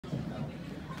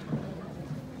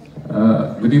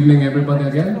Good evening everybody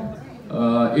again.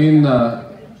 In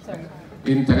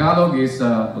Tagalog is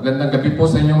magandang gabi po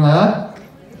sa inyong lahat.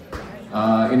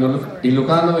 In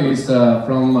Ilocano is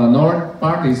from north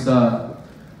part is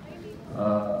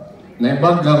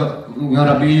naibag nga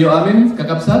rabiyo amin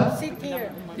kakapsat.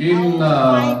 In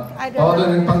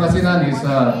Paudon in Pangasinan is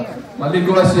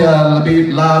maligo siya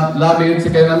labi si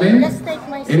kayo namin.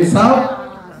 In south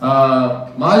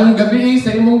maayong gabi sa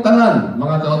imong tanan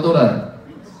mga kauturan.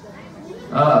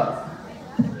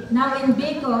 Now in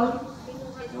Bicol,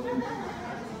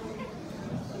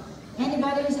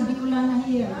 anybody who's a Bicolana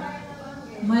here?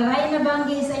 Maray na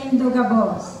banggi sa Induga,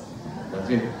 boss. That's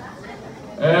it.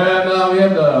 And we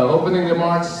have the opening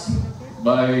remarks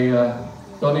by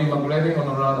Tony McGrady on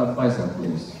a round of Fiesta,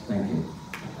 please. Thank you.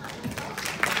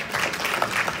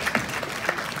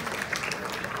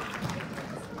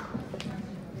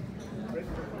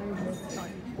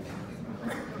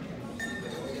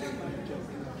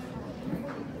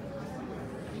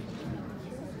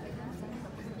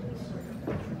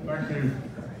 Thank you.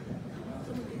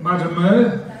 Madam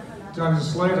Mayor, Dr.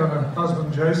 Slade and her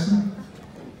husband Jason,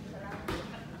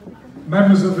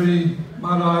 members of the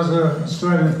Mount Isa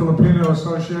Australian Filipino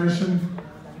Association,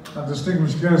 and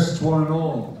distinguished guests one and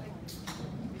all.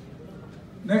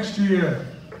 Next year,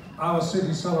 our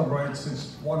city celebrates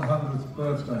its 100th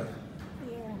birthday.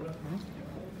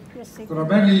 There are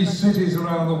many cities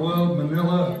around the world,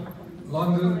 Manila,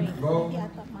 London, Rome,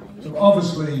 have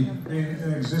obviously been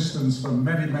in existence for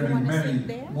many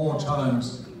more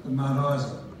times than Mount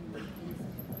Isa.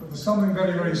 But there's something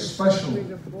very special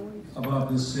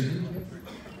about this city.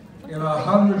 In our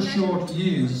 100 short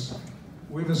years,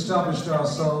 we've established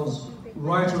ourselves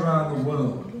right around the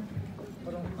world.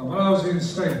 And when I was in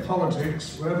state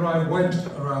politics, wherever I went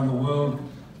around the world,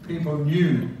 people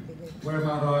knew where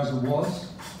Mount Isa was.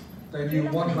 They knew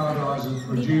what Mount Isa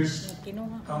produced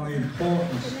and the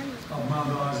importance of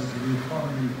Mount Isa to the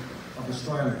economy of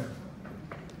Australia.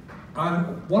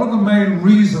 And one of the main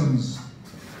reasons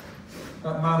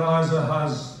that Mount Isa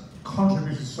has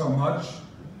contributed so much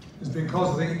is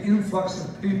because of the influx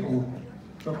of people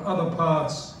from other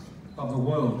parts of the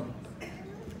world.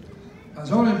 And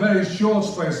it's only a very short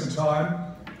space of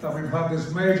time that we've had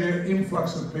this major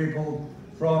influx of people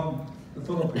from the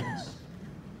Philippines.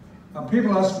 And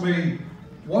people ask me,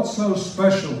 what's so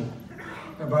special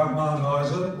about Mount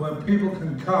Isa, where people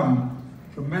can come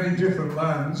from many different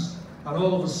lands and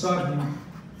all of a sudden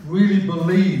really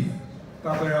believe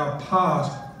that they are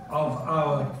part of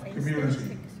our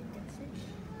community.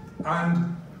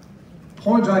 And the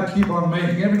point I keep on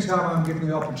making every time I'm given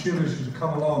the opportunity to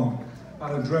come along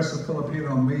and address a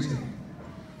Filipino meeting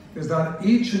is that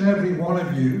each and every one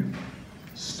of you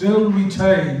still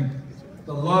retain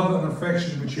the love and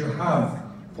affection which you have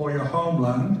for your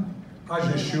homeland, as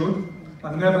you should,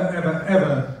 and never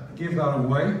ever give that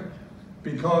away,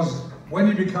 because when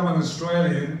you become an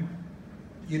Australian,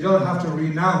 you don't have to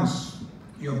renounce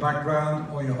your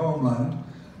background or your homeland,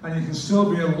 and you can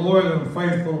still be a loyal and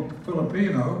faithful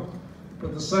Filipino, but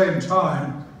at the same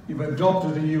time, you've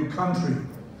adopted a new country.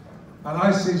 And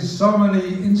I see so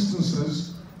many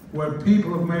instances where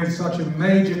people have made such a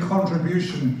major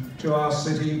contribution to our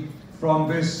city from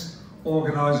this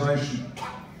organization.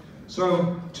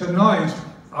 So tonight,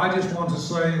 I just want to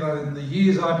say that in the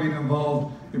years I've been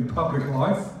involved in public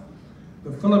life,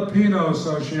 the Filipino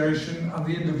Association and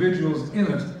the individuals in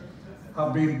it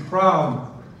have been proud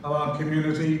of our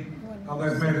community, and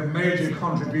they've made a major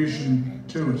contribution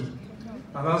to it.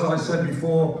 And as I said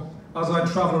before, as I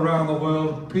travel around the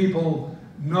world, people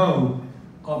know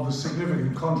of the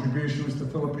significant contribution which the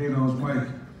Filipinos make.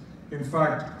 In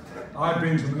fact, I've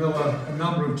been to Manila a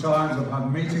number of times. I've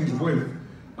had meetings with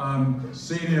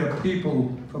senior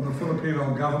people from the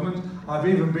Filipino government. I've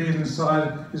even been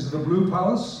inside, is it the Blue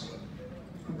Palace?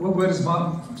 Where does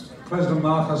President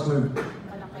Marcos live?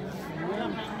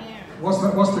 What's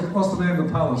the name of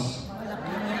the palace?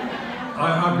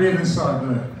 I've been inside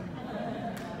there.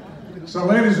 So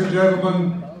ladies and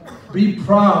gentlemen, be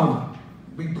proud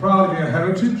of your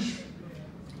heritage.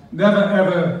 Never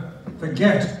ever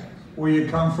forget where you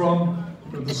come from,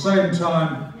 but at the same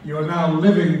time, you are now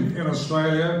living in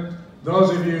Australia.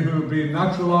 Those of you who have been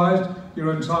naturalised,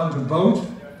 you're entitled to vote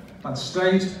at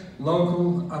state,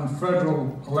 local and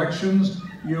federal elections.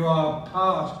 You are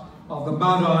part of the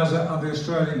Mount Isa and the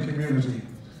Australian community.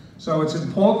 So it's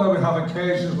important that we have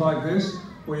occasions like this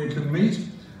where you can meet.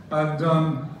 And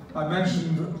I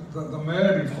mentioned the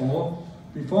mayor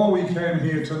before we came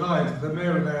here tonight, the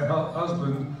mayor and her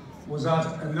husband was at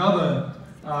another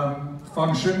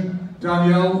function.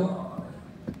 Danielle,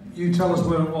 you tell us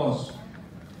where it was.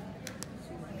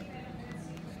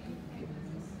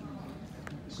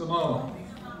 Samoa.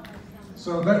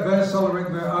 So they're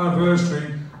celebrating their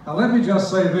anniversary. Now let me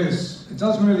just say this, it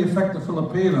doesn't really affect the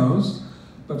Filipinos,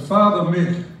 but Father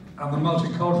Mick and the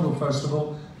Multicultural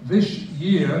Festival, this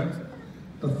year,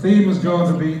 the theme is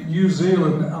going to be New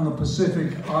Zealand and the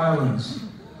Pacific Islands.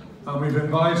 And we've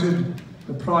invited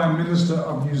the Prime Minister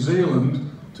of New Zealand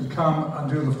to come and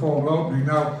do the formal opening.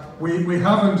 Now, we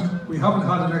haven't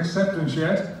had an acceptance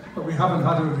yet, but we haven't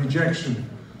had a rejection.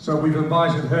 So we've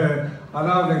invited her, and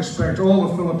I would expect all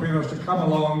the Filipinos to come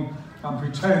along and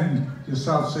pretend you're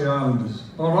South Sea Islanders.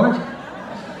 All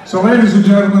right? So ladies and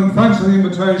gentlemen, thanks for the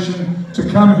invitation to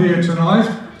come here tonight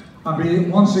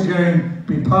and once again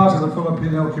be part of the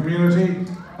Filipino community.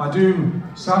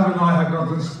 Sandra and I have got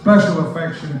this special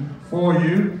affection for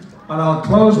you, and I'll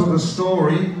close with a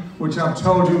story which I've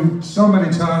told you so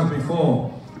many times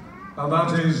before, and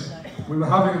that is, we were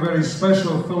having a very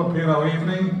special Filipino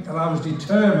evening, and I was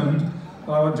determined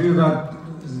I would do that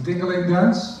dingling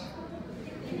dance?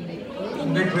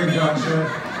 Nickling dance,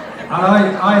 yeah.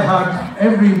 And I had,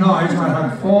 every night, I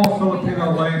had 4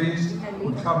 Filipino ladies who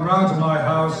would come round to my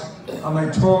house, and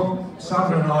they taught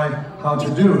Sandra and I how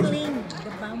to do it.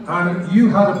 And you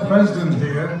had a president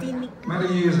here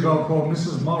many years ago called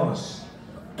Mrs. Morris,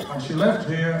 and she left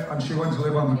here and she went to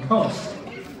live on the coast.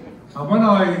 And when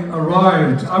I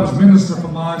arrived, I was Minister for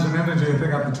Mines and Energy, I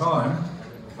think, at the time,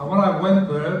 and when I went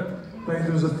there,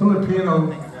 there was a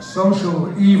Filipino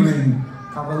social evening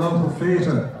at the local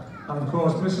theatre, and of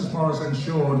course Mrs. Morris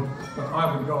ensured that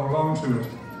I would go along to it.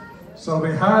 So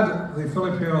they had the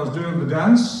Filipinos doing the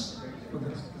dance with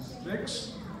the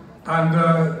sticks, and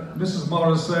Mrs.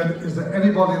 Morris said, "Is there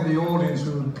anybody in the audience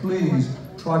who would please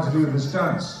try to do this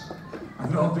dance?"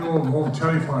 And they were all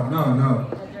terrified, no.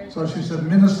 So she said,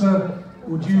 "Minister,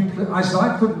 would you please?" I said,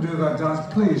 "I couldn't do that dance,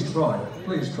 please try.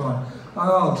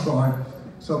 I'll try."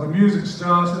 So the music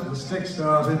started, the stick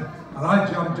started, and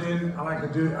I jumped in, and I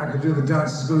could do the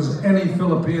dance as good as any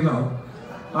Filipino.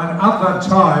 And at that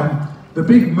time, the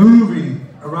big movie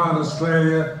around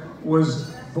Australia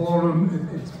was ballroom.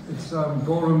 It's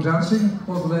ballroom dancing.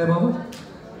 What's the name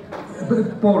of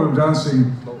it? Ballroom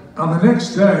dancing. And the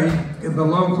next day, in the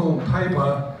local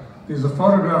paper, there's a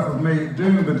photograph of me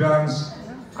doing the dance,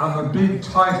 and the big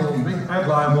title, big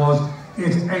headline was,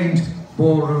 "It ain't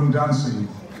ballroom dancing."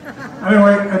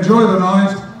 Anyway, enjoy the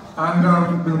night,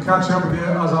 and we'll catch up with you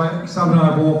as Sam and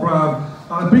I walk round.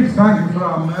 And a big thank you for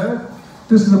our mayor.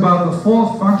 This is about the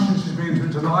 4th function she's been to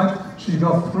tonight. She's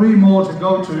got 3 more to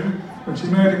go to, but she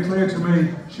made it clear to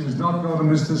me she was not going to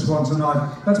miss this one tonight.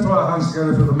 Let's put our hands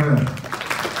together for the mayor.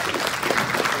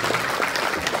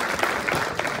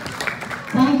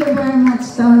 Thank you very much,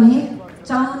 Tony.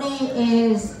 Tony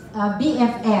is a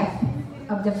BFF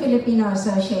of the Filipino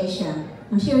Association.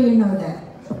 I'm sure you know that.